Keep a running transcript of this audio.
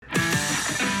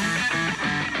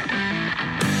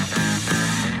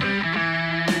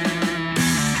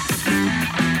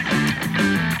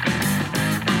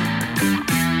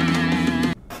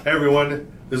Hey everyone,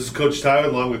 this is Coach Tyler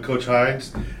along with Coach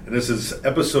Hines, and this is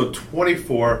episode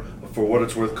 24 of For What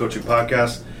It's Worth Coaching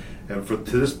Podcast. And for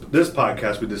this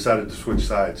podcast, we decided to switch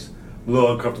sides. I'm a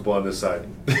little uncomfortable on this side.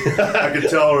 I can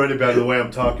tell already by the way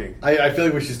I'm talking. I feel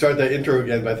like we should start that intro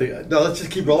again, but I think, no, let's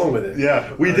just keep rolling with it.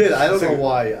 Yeah. We did. I don't know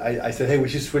why. I said, hey, we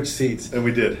should switch seats. And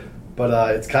we did.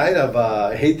 But it's kind of,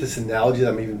 I hate this analogy that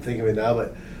I'm even thinking of it now,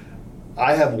 but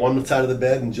I have one side of the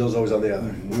bed and Jill's always on the other.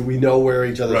 Mm-hmm. We know where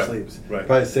each other Right, sleeps. right.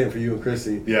 Probably the same for you and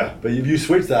Chrissy. Yeah. But if you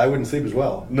switch that, I wouldn't sleep as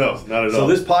well. No, not at all. So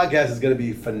this podcast is going to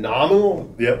be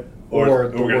phenomenal. Yep. Or we're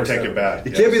the going to worst take ever. it back.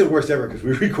 It can't be the worst ever because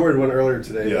we recorded one earlier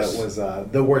today Yes. that was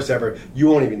the worst ever. You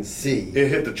won't even see. It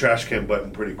hit the trash can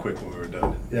button pretty quick when we were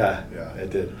done. Yeah, Yeah. it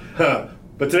did.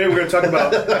 But today we're going to talk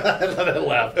about... I love that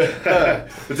laugh.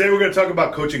 But today we're going to talk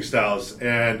about coaching styles,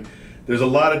 and there's a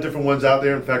lot of different ones out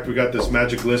there. In fact, we got this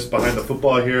magic list behind the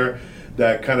football here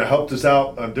that kind of helped us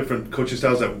out on different coaching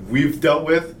styles that we've dealt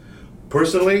with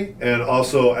personally, and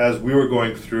also as we were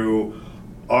going through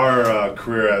our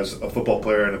career as a football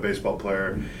player and a baseball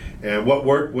player, and what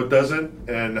worked, what doesn't,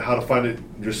 and how to find it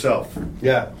yourself.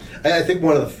 Yeah, I think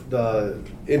one of the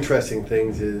interesting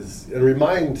things is, and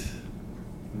remind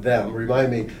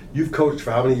me, you've coached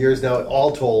for how many years now,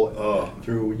 all told,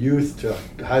 through youth to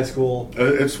high school?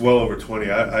 It's well over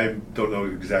 20. I don't know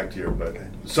the exact year, but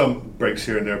some breaks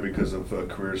here and there because of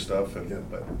career stuff.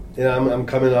 But I'm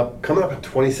coming up at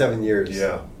 27 years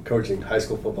Yeah. coaching high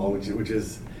school football, which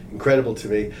is incredible to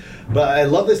me. But I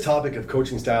love this topic of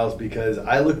coaching styles because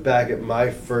I look back at my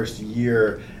first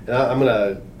year, and I'm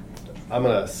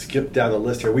gonna skip down the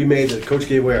list here. We made the coach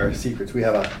gave away our secrets. We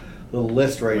have a little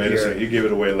list right Wait a here. second, you gave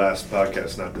it away last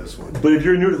podcast, not this one. But if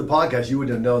you're new to the podcast, you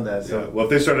wouldn't have known that. So. Yeah. Well,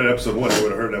 if they started at episode 1, they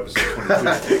would have heard episode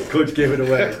 22. Coach gave it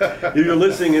away. If you're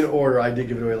listening in order, I did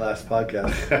give it away last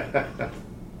podcast. But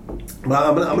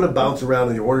I'm gonna bounce around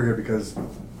in the order here because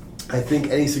I think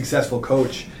any successful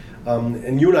coach,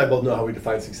 and you and I both know how we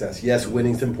define success. Yes,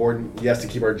 winning's important. Yes, to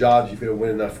keep our jobs, you've got to win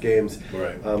enough games.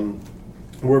 Right.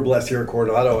 We're blessed here at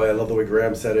Coronado. I love the way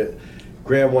Graham said it.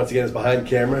 Graham, once again, is behind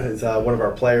camera. Is one of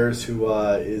our players who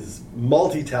is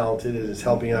multi-talented and is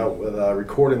helping out with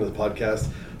recording the podcast.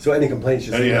 So any complaints,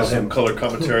 just And he email has some him. color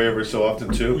commentary every so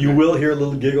often, too. You will hear a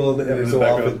little giggle every In the so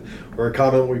background. often, or a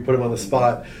comment when we put him on the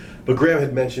spot. But Graham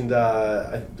had mentioned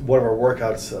one of our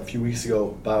workouts a few weeks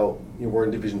ago about we're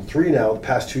in Division III now. The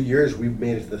past 2 years, we've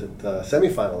made it to the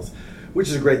semifinals, which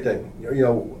is a great thing.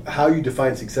 How you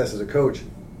define success as a coach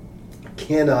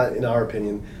cannot, in our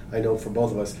opinion, I know for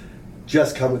both of us,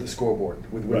 just come with the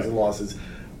scoreboard, with wins and losses.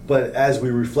 But as we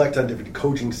reflect on different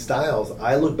coaching styles,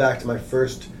 I look back to my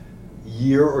first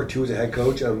year or two as a head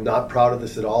coach, and I'm not proud of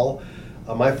this at all.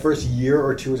 My first year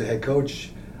or two as a head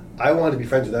coach, I wanted to be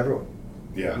friends with everyone.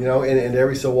 Yeah. And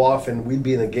every so often we'd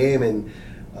be in a game and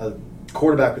a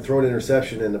quarterback would throw an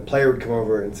interception and the player would come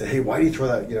over and say, hey, why do you throw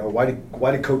that?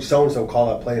 Why did Coach so-and-so call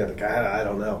that play? And I'm like, I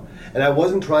don't know. And I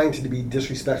wasn't trying to be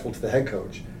disrespectful to the head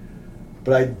coach.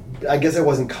 But I guess I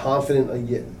wasn't confident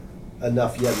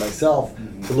enough yet myself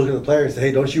to look at the player and say,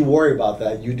 hey, don't you worry about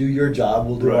that. You do your job,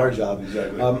 we'll do our job.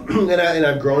 Exactly. And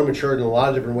I've grown and matured in a lot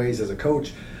of different ways as a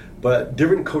coach. But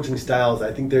different coaching styles,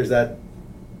 I think there's that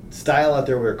style out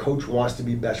there where a coach wants to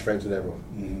be best friends with everyone.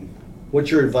 Mm-hmm. What's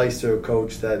your advice to a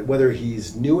coach that whether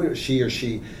he's new, she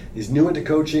is new into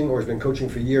coaching or has been coaching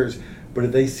for years, but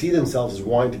if they see themselves as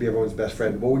wanting to be everyone's best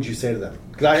friend, what would you say to them?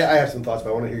 Because I have some thoughts, but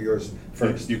I want to hear yours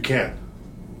first. You can't.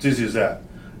 It's easy as that.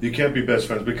 You can't be best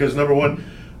friends because, number one,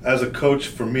 as a coach,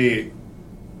 for me,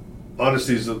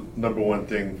 honesty is the number one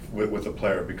thing with a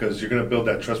player because you're going to build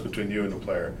that trust between you and the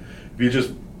player. If you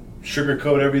just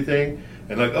sugarcoat everything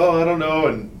and I don't know,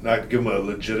 and not give them a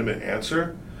legitimate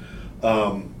answer,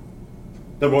 number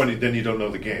one, then you don't know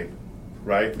the game,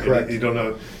 right? Correct. And you don't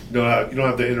know, you don't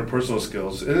have the interpersonal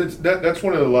skills, and that's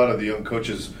one of a lot of the young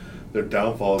coaches. Their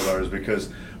downfalls are is because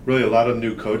really a lot of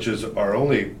new coaches are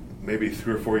only maybe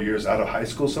 3 or 4 years out of high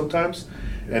school sometimes,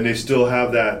 and they still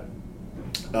have that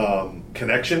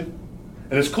connection.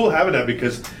 And it's cool having that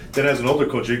because then as an older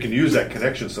coach, you can use that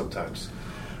connection sometimes.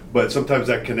 But sometimes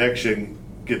that connection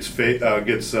gets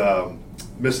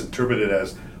misinterpreted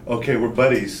as, okay, we're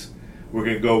buddies. We're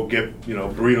going to go get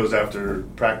burritos after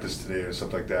practice today or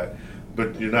something like that.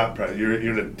 But you're not. You're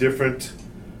in a different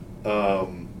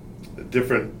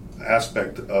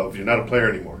aspect of you're not a player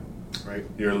anymore. Right.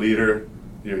 You're a leader.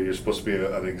 You're supposed to be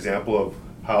an example of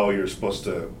how you're supposed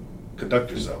to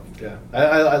conduct yourself. Yeah,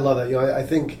 I love that. I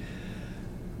think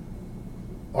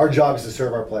our job is to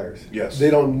serve our players. Yes. They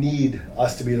don't need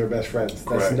us to be their best friends. That's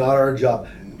Correct. not our job.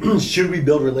 Should we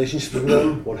build relationships with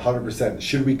them? 100%.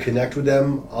 Should we connect with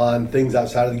them on things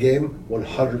outside of the game?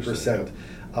 100%.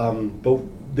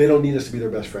 But they don't need us to be their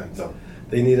best friends. No.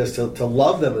 They need us to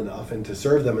love them enough and to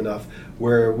serve them enough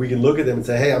where we can look at them and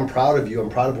say, hey, I'm proud of you. I'm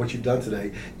proud of what you've done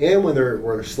today. And when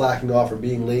we're slacking off or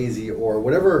being lazy or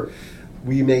whatever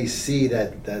we may see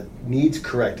that needs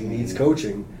correcting, needs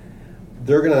coaching,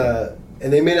 they're going to,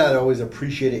 and they may not always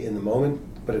appreciate it in the moment,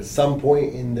 but at some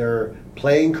point in their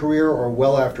playing career or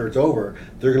well after it's over,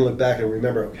 they're going to look back and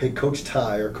remember, hey, Coach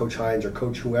Ty or Coach Hines or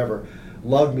Coach whoever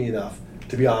loved me enough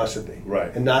to be honest with me.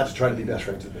 Right. And not to try to be best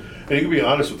friends with me. And you can be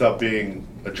honest without being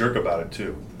a jerk about it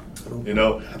too. You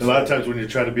know, and a lot of times when you're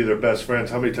trying to be their best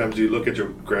friends, how many times do you look at your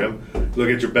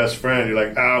best friend, you're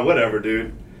like, whatever,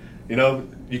 dude. You know,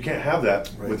 you can't have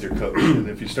that with your coach. And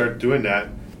if you start doing that,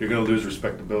 you're going to lose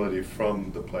respectability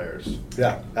from the players.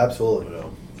 Yeah, absolutely. You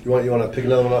know? You want to pick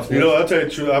another one off? You know, I'll tell you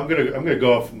the truth. I'm gonna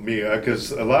go off me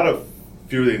because a lot of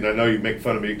few things. I know you make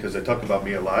fun of me because I talk about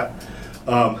me a lot.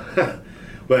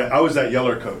 But I was that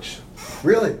yeller coach.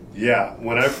 Really? Yeah,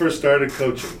 when I first started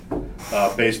coaching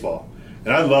baseball,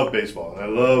 and I love baseball, and I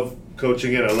love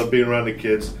coaching it. I love being around the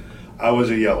kids. I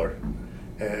was a yeller,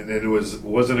 and it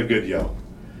wasn't a good yell.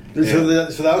 So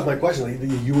that was my question.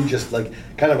 Like, you were just like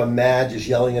kind of a mad, just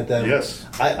yelling at them. Yes.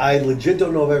 I legit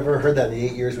don't know if I've ever heard that in the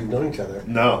 8 years we've known each other.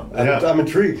 No. I'm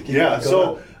intrigued.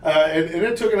 So and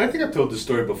it took, and I think I've told this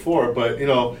story before, but you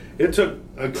know, it took.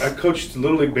 I coached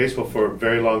Little League baseball for a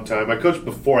very long time. I coached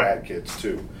before I had kids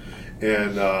too,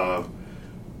 and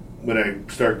when I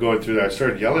started going through that, I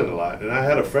started yelling a lot. And I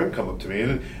had a friend come up to me,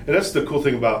 and that's the cool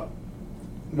thing about.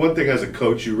 One thing as a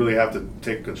coach, you really have to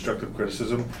take constructive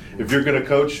criticism. If you're going to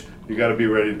coach, you got to be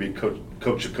ready to be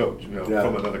coach a coach,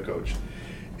 from another coach.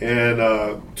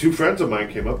 And two friends of mine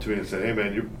came up to me and said, "Hey,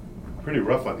 man, you're pretty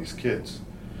rough on these kids."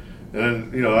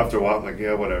 And then, after a while, I'm like,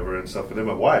 "Yeah, whatever," and stuff. And then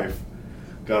my wife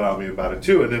got on me about it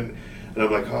too. And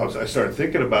I'm like, I started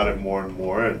thinking about it more and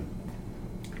more. And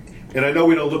I know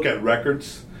we don't look at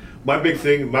records. My big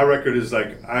thing, my record is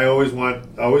like I always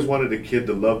wanted a kid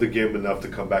to love the game enough to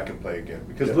come back and play again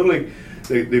because literally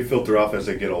they filter off as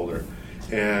they get older,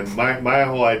 and my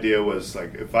whole idea was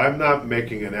like if I'm not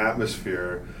making an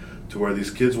atmosphere to where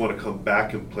these kids want to come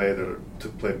back and play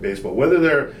baseball, whether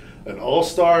they're an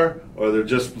all-star or they're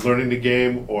just learning the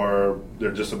game or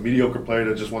they're just a mediocre player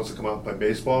that just wants to come out and play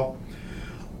baseball,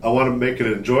 I want to make it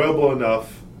enjoyable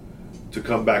enough to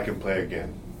come back and play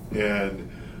again. And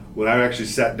when I actually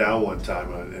sat down one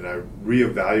time and I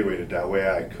reevaluated that way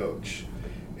I coach,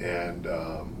 and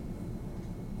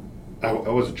I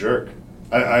was a jerk.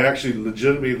 I actually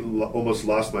legitimately almost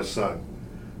lost my son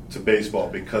to baseball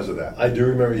because of that. I do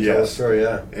remember you telling the story,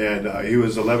 yeah. And he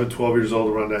was 11, 12 years old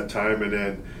around that time, and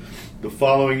then the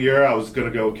following year I was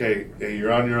going to go, okay, hey,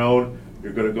 you're on your own,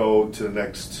 you're going to go to the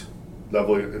next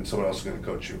level, and someone else is going to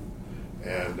coach you.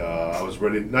 And I was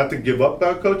ready not to give up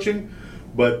that coaching,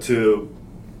 but to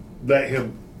let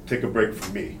him take a break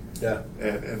from me,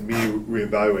 and me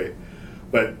reevaluate.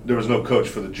 But there was no coach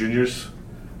for the juniors,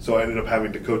 so I ended up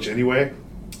having to coach anyway.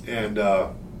 And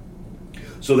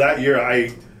so that year,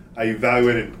 I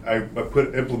evaluated, I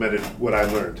implemented what I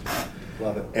learned.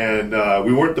 Love it. And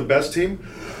we weren't the best team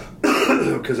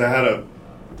because I had a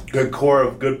good core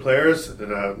of good players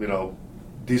and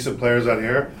decent players on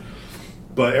here.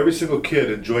 But every single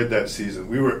kid enjoyed that season.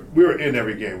 We were in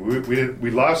every game. We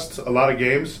lost a lot of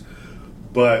games,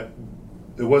 but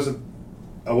I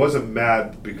wasn't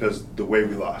mad because the way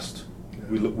we lost.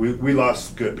 We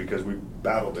lost good because we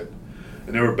battled it,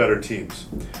 and there were better teams.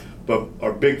 But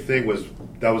our big thing was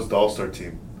that was the All-Star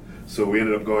team. So we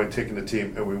ended up taking the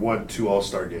team, and we won 2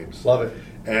 All-Star games. Love it.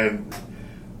 And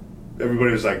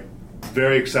everybody was like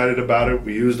very excited about it.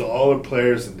 We used all the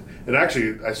players, and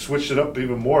actually I switched it up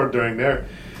even more during the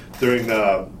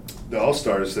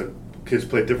All-Stars. That kids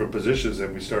played different positions,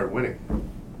 and we started winning.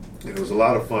 And it was a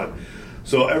lot of fun.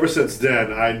 So ever since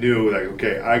then, I knew, like,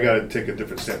 okay, I got to take a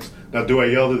different stance. Now, do I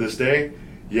yell to this day?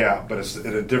 Yeah, but it's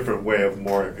in a different way, a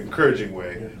more encouraging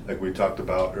way, like we talked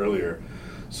about earlier.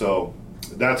 So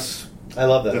I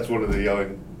love that. That's one of the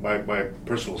yelling, my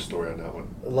personal story on that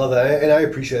one. I love that, and I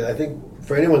appreciate it. I think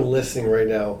for anyone listening right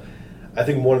now, I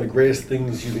think one of the greatest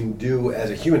things you can do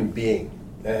as a human being,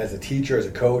 as a teacher, as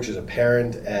a coach, as a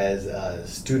parent, as a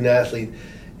student athlete,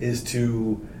 is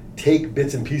to take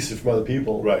bits and pieces from other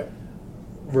people, right?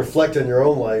 Reflect on your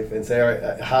own life and say, all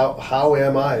right, how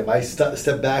am I? If I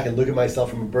step back and look at myself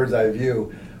from a bird's eye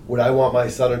view, would I want my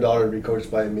son or daughter to be coached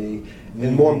by me?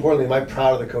 And more importantly, am I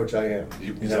proud of the coach I am?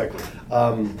 Exactly.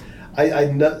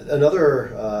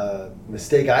 Another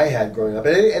mistake I had growing up,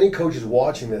 and any coaches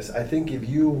watching this, I think if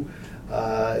you're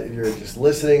just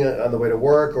listening on the way to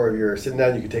work, or if you're sitting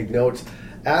down, you can take notes.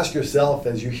 Ask yourself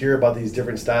as you hear about these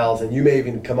different styles, and you may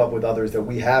even come up with others that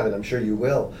we haven't. I'm sure you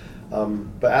will.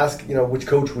 But ask, which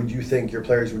coach would you think your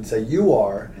players would say you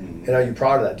are, and are you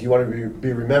proud of that? Do you want to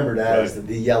be remembered as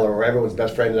the yeller or everyone's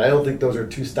best friend? And I don't think those are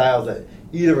two styles that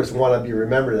either of us want to be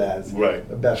remembered as,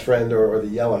 a best friend or the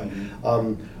yeller.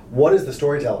 One is the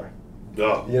storyteller.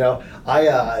 Oh.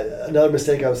 Another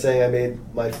mistake I was saying I made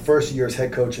my first year as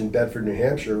head coach in Bedford, New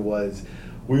Hampshire was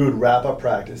we would wrap up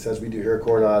practice, as we do here at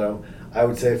Coronado. I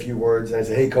would say a few words, and I'd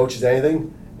say, hey, coach, is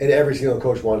anything? And every single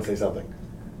coach wanted to say something.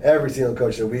 Every single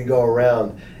coach. So we go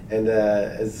around, and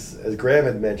as Graham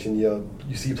had mentioned,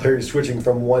 you see players switching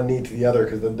from one knee to the other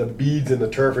because the beads in the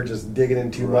turf are just digging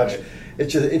in too much.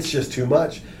 It's just too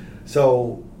much.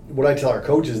 So what I tell our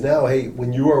coaches now, hey,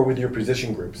 when you are with your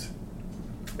position groups,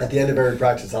 at the end of every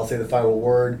practice, I'll say the final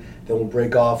word, then we'll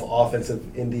break off offensive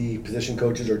indie position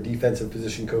coaches or defensive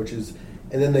position coaches,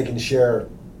 and then they can share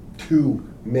 2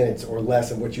 minutes or less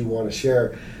of what you want to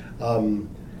share.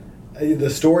 The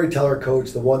storyteller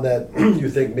coach, the one that you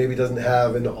think maybe doesn't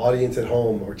have an audience at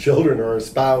home or children or a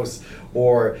spouse,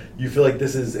 or you feel like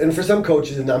this is, and for some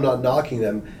coaches, and I'm not knocking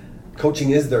them, coaching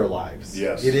is their lives.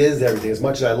 Yes. It is everything. As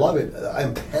much as I love it,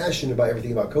 I'm passionate about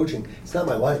everything about coaching. It's not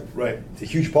my life. Right. It's a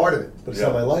huge part of it, but it's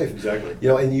not my life. Exactly.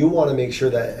 And you want to make sure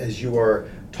that as you are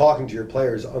talking to your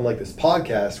players, unlike this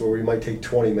podcast where we might take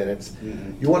 20 minutes,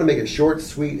 you want to make it short,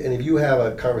 sweet, and if you have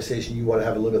a conversation you want to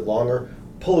have a little bit longer,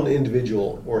 pull an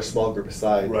individual or a small group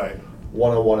aside,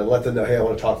 one-on-one, and let them know, hey, I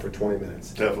want to talk for 20 minutes.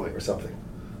 Definitely. Or something.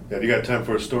 Yeah, you got time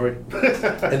for a story?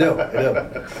 I know.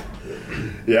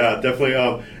 Yeah, definitely.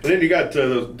 And then you got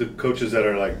the coaches that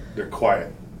are they're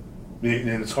quiet, and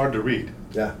it's hard to read.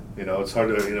 Yeah. It's hard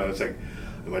to, it's like,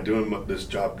 am I doing this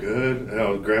job good?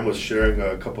 Graham was sharing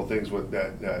a couple things with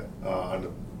that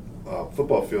on the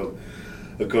football field.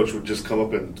 The coach would just come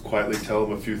up and quietly tell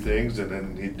him a few things, and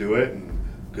then he'd do it, and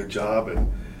good job.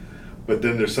 But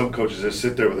then there's some coaches that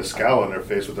sit there with a scowl on their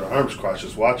face with their arms crossed,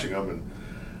 just watching them,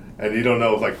 and you don't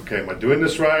know, okay, am I doing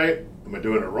this right? Am I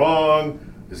doing it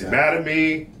wrong? Is he mad at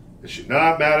me? Is she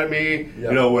not mad at me?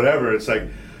 Yep. Whatever. It's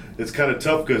it's kind of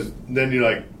tough because then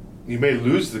you may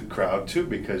lose the crowd too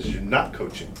because you're not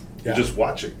coaching. You're just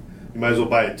watching. You might as well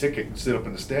buy a ticket and sit up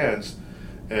in the stands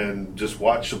and just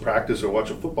watch a practice or watch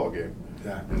a football game.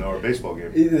 Yeah. Or a baseball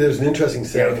game. There's an interesting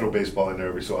saying. You gotta throw baseball in there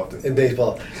every so often. In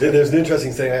baseball. There's an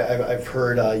interesting saying I've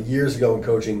heard years ago in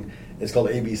coaching. It's called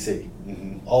ABC.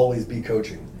 Always be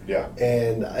coaching. Yeah.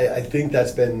 And I think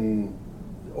that's been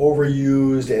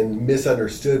overused and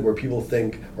misunderstood, where people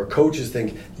think, or coaches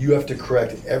think, you have to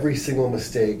correct every single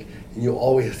mistake and you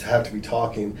always have to be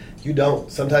talking. You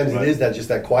don't. Sometimes it is just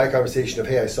that quiet conversation of,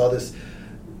 hey, I saw this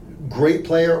great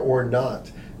player or not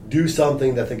do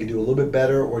something that they could do a little bit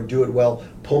better or do it well,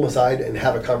 pull them aside and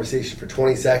have a conversation for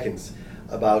 20 seconds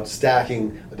about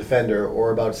stacking a defender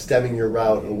or about stemming your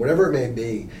route or whatever it may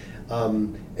be.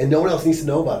 And no one else needs to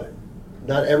know about it.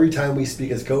 Not every time we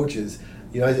speak as coaches.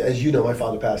 As you know, my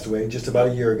father passed away just about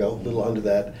a year ago, a little under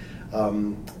that.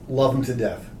 Love him to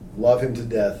death. Love him to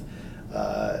death.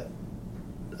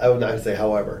 I would not say,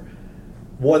 however,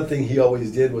 one thing he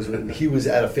always did was when he was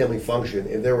at a family function,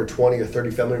 if there were 20 or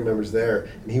 30 family members there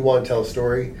and he wanted to tell a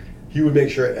story, he would make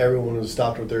sure everyone was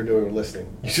stopped what they're doing and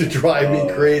listening. You should drive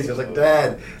me crazy. I was like,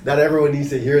 Dad, not everyone needs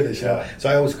to hear this. So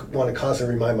I always want to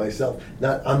constantly remind myself,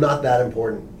 I'm not that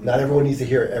important. Not everyone needs to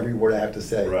hear every word I have to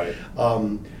say. Right.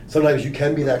 Sometimes you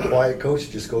can be that quiet coach,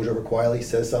 just goes over quietly,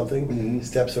 says something,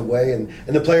 steps away, and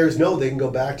the players know they can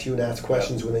go back to you and ask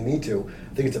questions when they need to.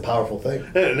 I think it's a powerful thing.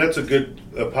 And that's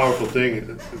a powerful thing.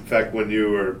 In fact, when you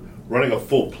were running a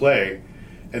full play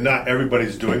and not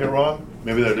everybody's doing it wrong,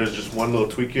 maybe there's just one little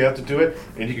tweak you have to do it,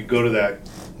 and you could go to that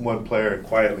one player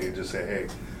quietly and just say, hey,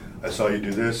 I saw you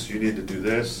do this, you need to do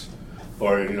this.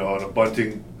 Or, on a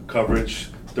bunting coverage,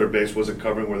 third base wasn't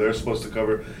covering where they're supposed to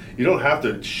cover. You don't have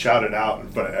to shout it out in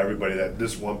front of everybody that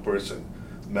this one person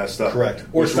messed up. Correct.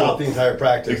 Or stop the entire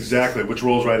practice. Exactly, which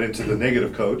rolls right into the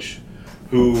negative coach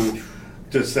who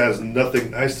just has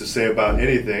nothing nice to say about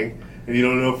anything, and you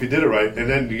don't know if he did it right. And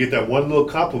then you get that one little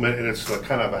compliment, and it's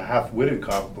kind of a half-witted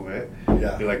compliment.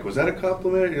 Yeah. You're like, was that a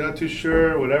compliment? You're not too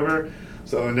sure, whatever.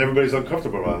 So, and everybody's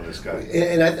uncomfortable around this guy.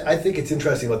 And I think it's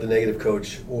interesting about the negative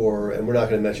coach, and we're not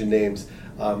going to mention names.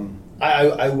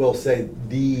 I will say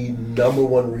the number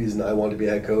one reason I wanted to be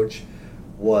a head coach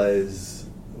was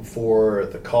for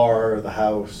the car, the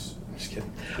house. I'm just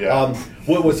kidding. Yeah.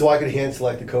 So I could hand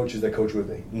select the coaches that coach with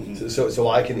me. So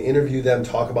I can interview them,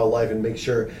 talk about life, and make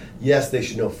sure, yes, they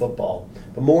should know football.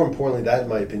 But more importantly, that in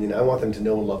my opinion, I want them to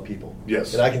know and love people.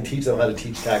 Yes. And I can teach them how to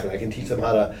teach tackling. I can teach them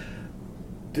how to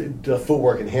do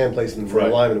footwork and hand placement for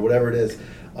alignment, whatever it is.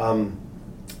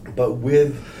 But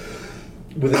with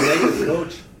a negative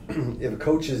coach, if a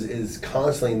coach is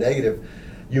constantly negative,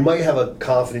 you might have a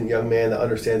confident young man that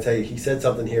understands, hey, he said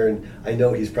something here and I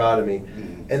know he's proud of me.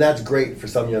 And that's great for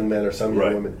some young men or some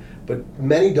young women. But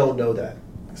many don't know that.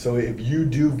 So if you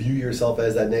do view yourself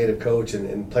as that negative coach,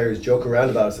 and players joke around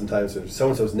about it sometimes, if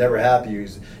so-and-so's never happy,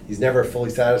 he's never fully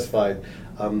satisfied,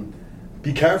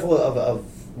 be careful of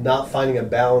not finding a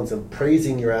balance of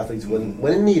praising your athletes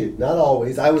when needed. Not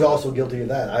always. I was also guilty of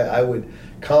that. I would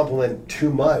compliment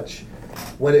too much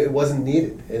when it wasn't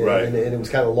needed. And it was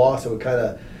kind of lost. So it kind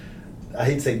of, I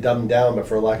hate to say dumbed down, but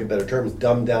for lack of better terms,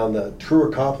 dumbed down the truer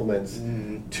compliments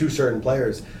to certain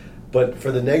players. But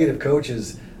for the negative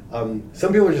coaches,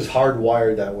 some people are just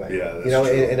hardwired that way. Yeah, that's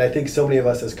true. And I think so many of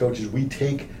us as coaches, we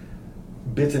take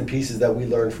bits and pieces that we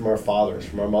learned from our fathers,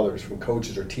 from our mothers, from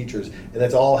coaches or teachers, and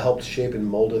that's all helped shape and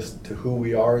mold us to who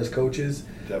we are as coaches.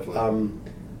 Definitely.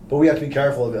 But we have to be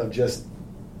careful of just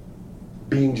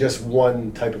being just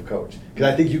one type of coach.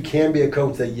 Because I think you can be a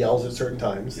coach that yells at certain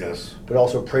times, but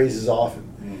also praises often.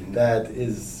 That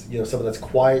is, someone that's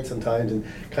quiet sometimes, and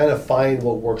kind of find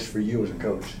what works for you as a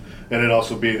coach. And then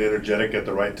also being energetic at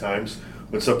the right times.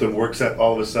 When something works at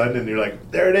all of a sudden, and you're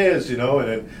like, there it is, and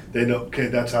then they know, okay,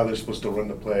 that's how they're supposed to run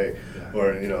the play,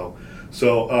 or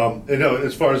So,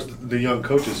 as far as the young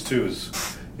coaches too, is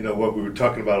what we were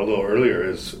talking about a little earlier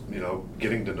is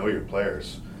getting to know your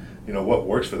players. What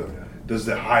works for them. Does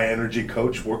the high energy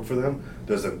coach work for them?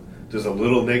 Does a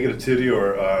little negativity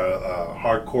or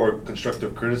hardcore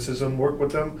constructive criticism work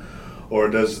with them, or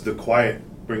does the quiet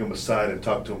bring them aside and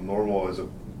talk to them normal as a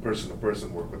person to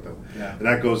person work with them? And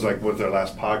that goes like with our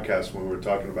last podcast when we were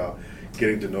talking about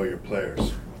getting to know your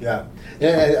players. I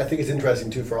think it's interesting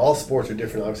too. For all sports are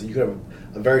different. Obviously, you could have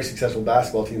a very successful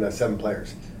basketball team that has 7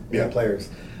 players. Players.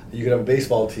 You could have a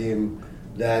baseball team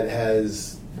that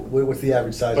has, what's the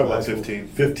average size of about high school? 15.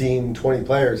 15, 20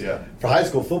 players. For high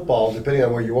school football, depending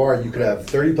on where you are, you could have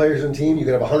 30 players on a team. You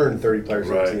could have 130 players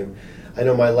on a team. I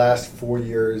know my last 4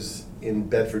 years in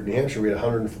Bedford, New Hampshire, we had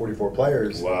 144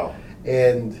 players. Wow.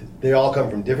 And they all come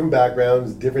from different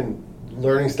backgrounds, different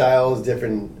learning styles,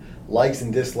 different likes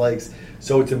and dislikes.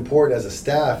 So it's important as a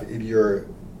staff, if you're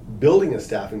building a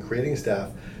staff and creating a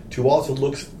staff, to also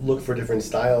look for different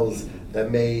styles that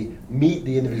may meet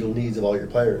the individual needs of all your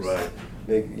players.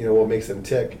 What makes them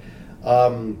tick.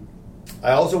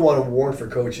 I also want to warn for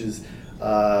coaches,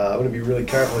 I'm going to be really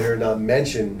careful here and not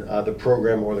mention the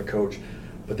program or the coach,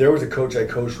 but there was a coach I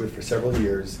coached with for several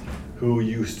years who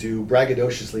used to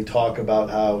braggadociously talk about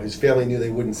how his family knew they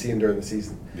wouldn't see him during the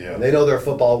season. And they know they're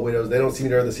football widows, they don't see me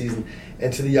during the season.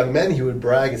 And to the young men, he would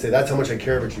brag and say, that's how much I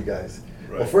care about you guys.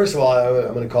 Well, first of all,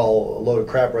 I'm going to call a load of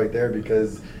crap right there,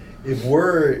 because if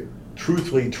we're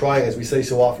truthfully trying, as we say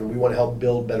so often, we want to help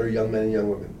build better young men and young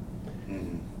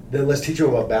women, then let's teach them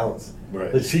about balance.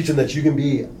 Let's teach them that you can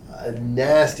be a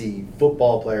nasty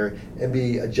football player and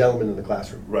be a gentleman in the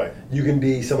classroom. You can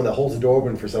be someone that holds the door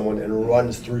open for someone and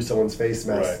runs through someone's face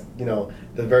mask, the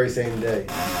very same day.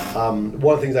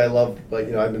 One of the things I love,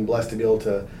 I've been blessed to be able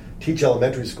to teach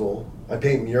elementary school. I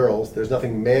paint murals. There's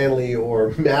nothing manly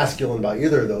or masculine about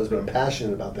either of those, but I'm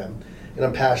passionate about them. And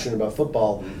I'm passionate about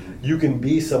football. You can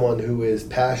be someone who is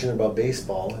passionate about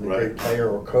baseball and a great player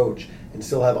or coach, and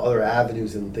still have other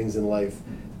avenues and things in life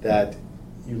that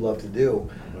you love to do.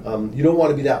 You don't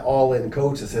want to be that all-in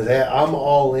coach that says, hey, I'm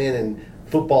all in and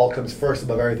football comes first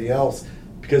above everything else,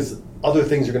 because other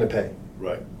things are going to pay.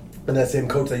 And that same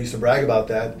coach that used to brag about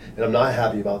that, and I'm not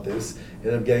happy about this,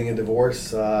 ended up getting a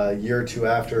divorce a year or two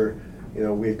after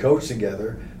we had coached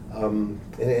together. And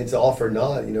it's all for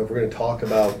naught. If we're going to talk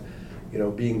about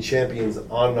being champions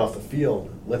on and off the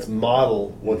field, let's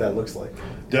model what that looks like.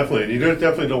 Definitely. And you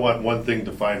definitely don't want one thing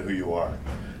to define who you are.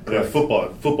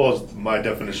 Football is my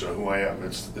definition of who I am.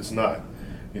 It's not.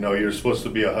 You're supposed to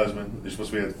be a husband. You're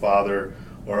supposed to be a father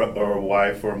or a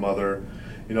wife or a mother.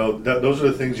 Those are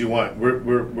the things you want.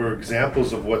 We're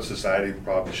examples of what society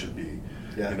probably should be.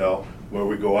 Where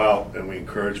we go out and we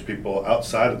encourage people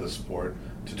outside of the sport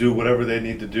to do whatever they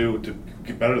need to do to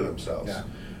get better themselves.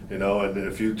 And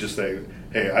if you just say,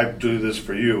 hey, I do this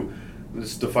for you,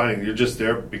 it's defining. You're just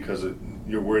there because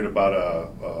you're worried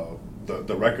about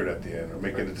the record at the end, or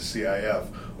making it to CIF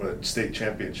or the state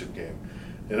championship game.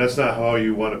 And that's not how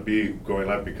you want to be growing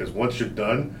up, because once you're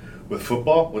done with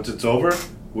football, once it's over,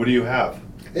 what do you have?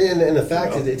 And the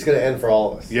fact is, it's going to end for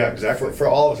all of us. Exactly. For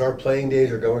all of us, our playing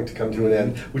days are going to come to an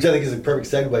end, which I think is a perfect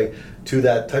segue to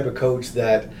that type of coach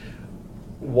that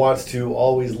wants to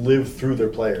always live through their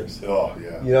players.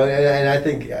 And I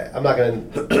think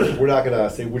we're not going to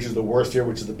say which is the worst here,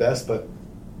 which is the best, but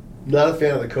not a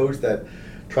fan of the coach that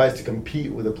tries to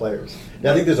compete with the players.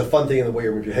 Now, I think there's a fun thing in the weight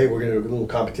room. Hey, we're going to do a little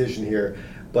competition here,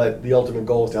 but the ultimate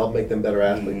goal is to help make them better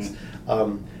athletes.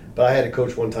 But I had a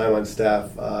coach one time on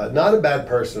staff, not a bad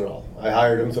person at all. I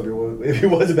hired him, so if he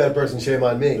was a bad person, shame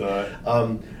on me.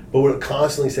 But would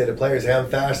constantly say to players, "Hey, I'm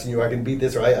faster than you. I can beat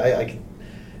this, or I can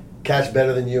catch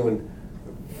better than you." And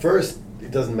first,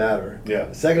 it doesn't matter.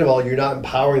 Yeah. Second of all, you're not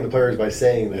empowering the players by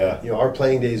saying that. Yeah. Our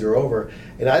playing days are over,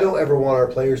 and I don't ever want our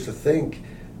players to think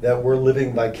that we're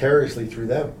living vicariously through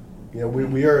them.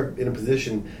 We are in a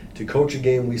position to coach a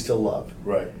game we still love.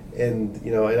 Right. And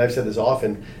and I've said this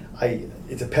often.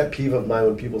 It's a pet peeve of mine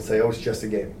when people say, "Oh, it's just a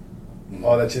game." Mm-hmm.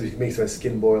 Oh, that just makes my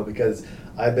skin boil, because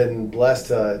I've been blessed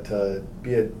to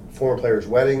be at former players'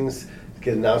 weddings,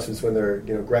 get announcements when they're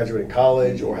graduating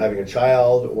college or having a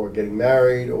child or getting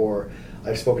married, or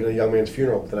I've spoken at a young man's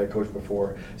funeral that I coached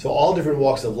before. So all different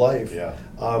walks of life. Yeah.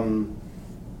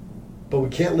 But we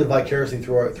can't live vicariously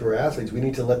through our athletes. We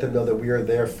need to let them know that we are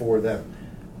there for them.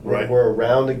 Right. We're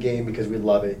around a game because we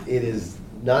love it. It is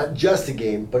not just a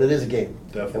game, but it is a game.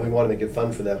 Definitely. And we want to make it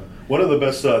fun for them. One of the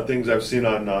best things I've seen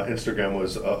on Instagram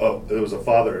was it was a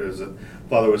father.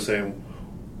 Father was saying,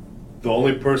 the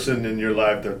only person in your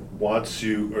life that wants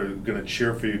you or going to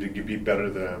cheer for you to be better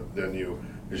than you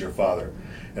is your father.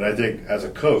 And I think as a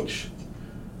coach,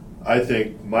 I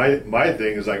think my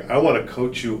thing is I want to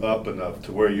coach you up enough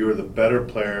to where you're the better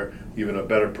player, even a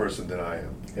better person than I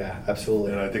am. Yeah,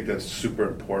 absolutely. And I think that's super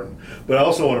important. But I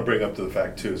also want to bring up to the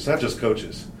fact too, it's not just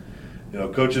coaches.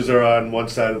 Coaches are on one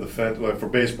side of the fence. Well, for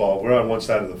baseball, we're on one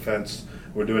side of the fence.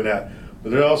 We're doing that.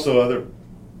 But there are also other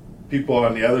people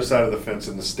on the other side of the fence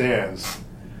in the stands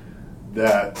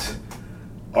that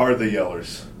are the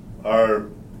yellers, are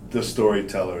the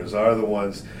storytellers, are the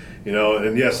ones,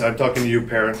 and yes, I'm talking to you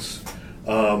parents.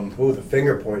 Ooh, the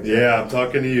finger points. Yeah, I'm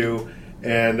talking to you.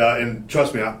 And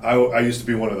trust me, I used to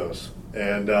be one of those.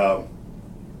 And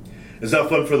it's not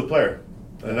fun for the player.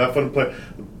 And not fun to play.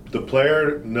 The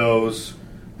player knows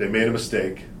they made a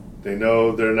mistake. They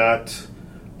know they're not,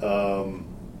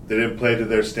 they didn't play to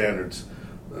their standards.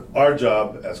 Our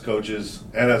job as coaches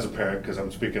and as a parent, because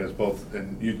I'm speaking as both,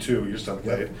 and you too, your son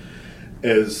played,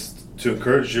 is to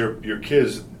encourage your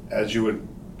kids as you would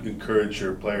encourage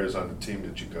your players on the team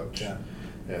that you coach. Yeah.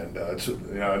 And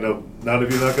I know none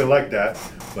of you are not going to like that,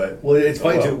 but it's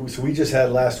funny too. So we just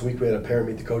had last week. We had a parent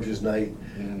meet the coaches night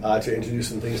to introduce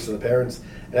some things to the parents.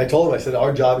 And I told them, I said,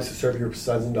 our job is to serve your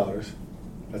sons and daughters.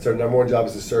 That's our number one job,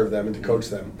 is to serve them and to coach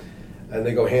them. And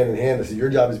they go hand in hand. I said, your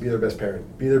job is to be their best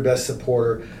parent, be their best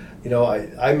supporter.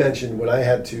 I mentioned when I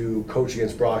had to coach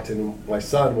against Brockton, my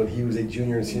son, when he was a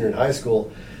junior and senior in high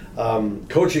school,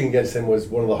 coaching against him was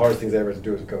one of the hardest things I ever had to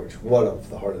do as a coach. One of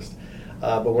the hardest.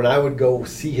 But when I would go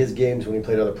see his games when he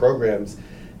played other programs,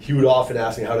 he would often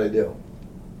ask me, how did I do?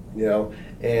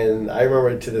 And I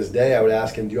remember to this day, I would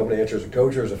ask him, do you want me to answer as a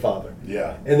coach or as a father?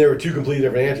 Yeah. And there were two completely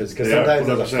different answers. Because sometimes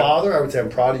 100%. As a father, I would say, I'm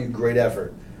proud of you, great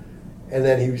effort. And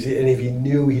then and if he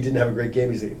knew he didn't have a great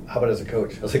game, he'd say, how about as a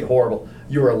coach? I was like, horrible.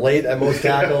 You were late at most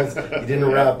tackles. You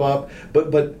didn't wrap up.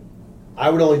 But I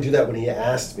would only do that when he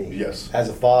asked me, as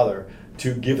a father,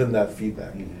 to give him that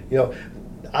feedback.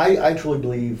 Mm-hmm. I truly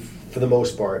believe, for the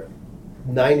most part,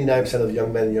 99% of the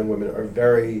young men and young women are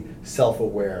very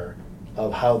self-aware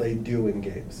of how they do in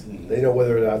games. Mm-hmm. They know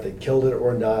whether or not they killed it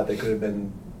or not. They could have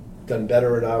been done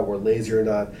better or not, or lazy or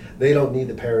not. They don't need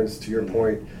the parents, to your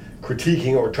point,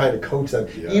 critiquing or trying to coach them.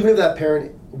 Yeah. Even if that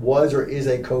parent was or is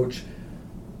a coach,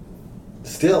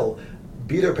 still,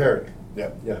 be their parent. Yeah,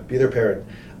 be their parent.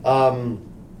 I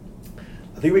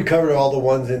think we covered all the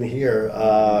ones in here.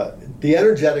 The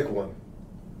energetic one.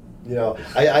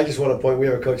 I just want to point, we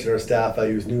have a coach in our staff,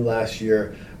 he was new last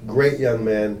year, great young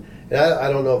man. And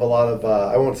I don't know if a lot of,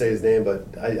 I won't say his name,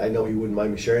 but I know he wouldn't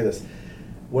mind me sharing this.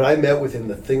 When I met with him,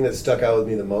 the thing that stuck out with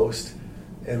me the most,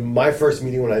 and my first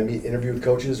meeting when I interview with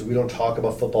coaches, we don't talk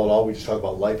about football at all, we just talk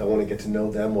about life. I want to get to know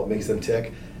them, what makes them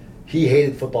tick. He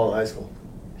hated football in high school.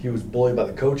 He was bullied by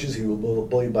the coaches, he was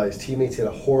bullied by his teammates, he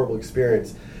had a horrible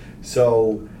experience.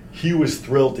 So he was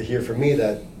thrilled to hear from me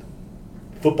that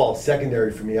football is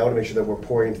secondary for me. I want to make sure that we're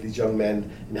pouring into these young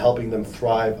men and helping them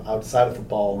thrive outside of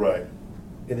football, right,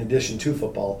 in addition to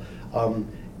football.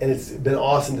 And it's been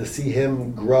awesome to see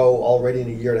him grow already in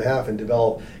a year and a half and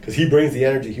develop, because he brings the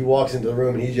energy. He walks into the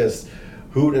room and he just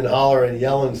hooting and hollering and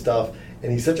yelling stuff,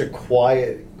 and he's such a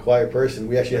quiet person.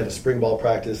 We actually had a spring ball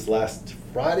practice last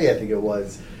Friday, I think it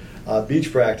was,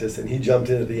 beach practice, and he jumped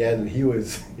in at the end, and he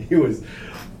was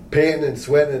panting and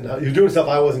sweating, and he was doing stuff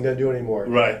I wasn't going to do anymore.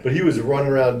 Right. But he was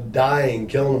running around dying,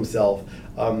 killing himself,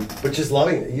 but just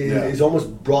loving it. He's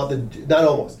almost brought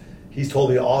he's told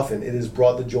me often, it has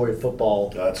brought the joy of football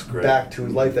back to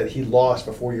his life that he lost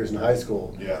for 4 years in high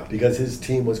school. Yeah. Because his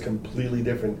team was completely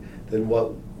different than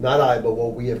what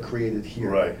we have created here.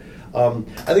 Right.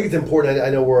 I think it's important. I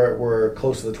know we're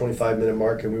close to the 25-minute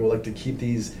mark, and we would like to keep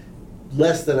these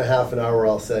less than a half an hour,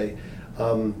 I'll say.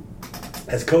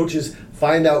 As coaches,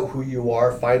 find out who you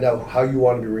are, find out how you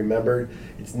want to be remembered.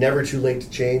 It's never too late to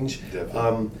change.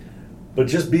 But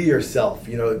just be yourself.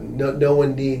 You know, no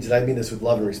one needs, and I mean this with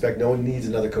love and respect, no one needs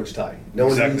another Coach Ty. No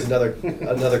one needs another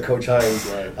Coach Hines.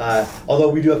 Right. Although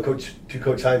we do have two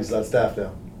Coach Hines on staff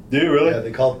now. Do you really? Yeah,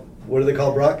 what do they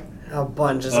call Brock? A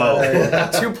bunch is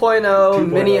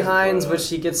 2.0 Mini Hines, which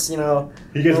he gets, he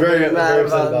gets very mad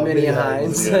upset about Mini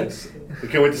Hines. Yes. We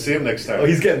can't wait to see him next time. Oh,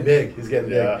 he's getting big. He's getting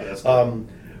big. That's good.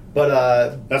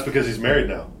 But that's because he's married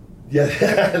now. Yeah,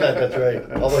 that's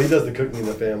right. Although he does the cooking in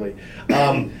the family.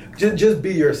 Just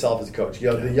be yourself as a coach.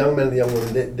 You know, the young men and the young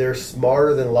women, they're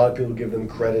smarter than a lot of people give them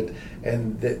credit,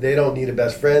 and they don't need a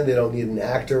best friend. They don't need an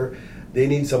actor. They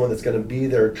need someone that's going to be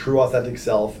their true, authentic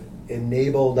self, not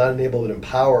enable, but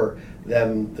empower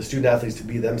them, the student athletes, to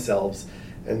be themselves,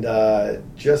 and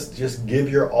just give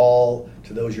your all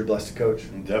to those you're blessed to coach.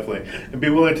 Definitely, and be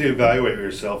willing to evaluate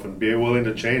yourself, and be willing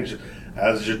to change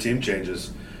as your team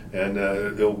changes. And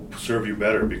it'll serve you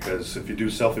better, because if you do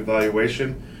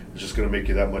self-evaluation, it's just going to make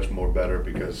you that much more better,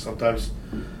 because sometimes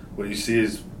what you see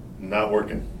is not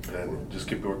working, and just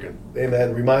keep working. Hey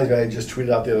man, reminds me, I just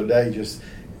tweeted out the other day,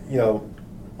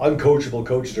 uncoachable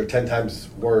coaches are 10 times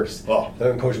worse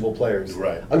than uncoachable players.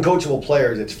 Right. Uncoachable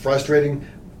players, it's frustrating,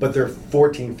 but they're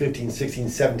 14, 15, 16,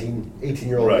 17,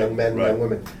 18-year-old young men and young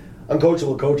women.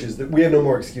 Uncoachable coaches, we have no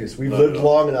more excuse. We've lived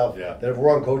long enough that if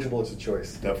we're uncoachable, it's a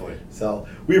choice. Definitely. So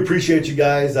we appreciate you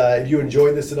guys. If you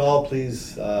enjoyed this at all,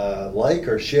 please like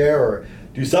or share or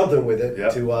do something with it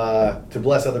to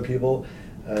bless other people.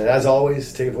 And as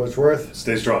always, take it for what it's worth.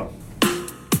 Stay strong.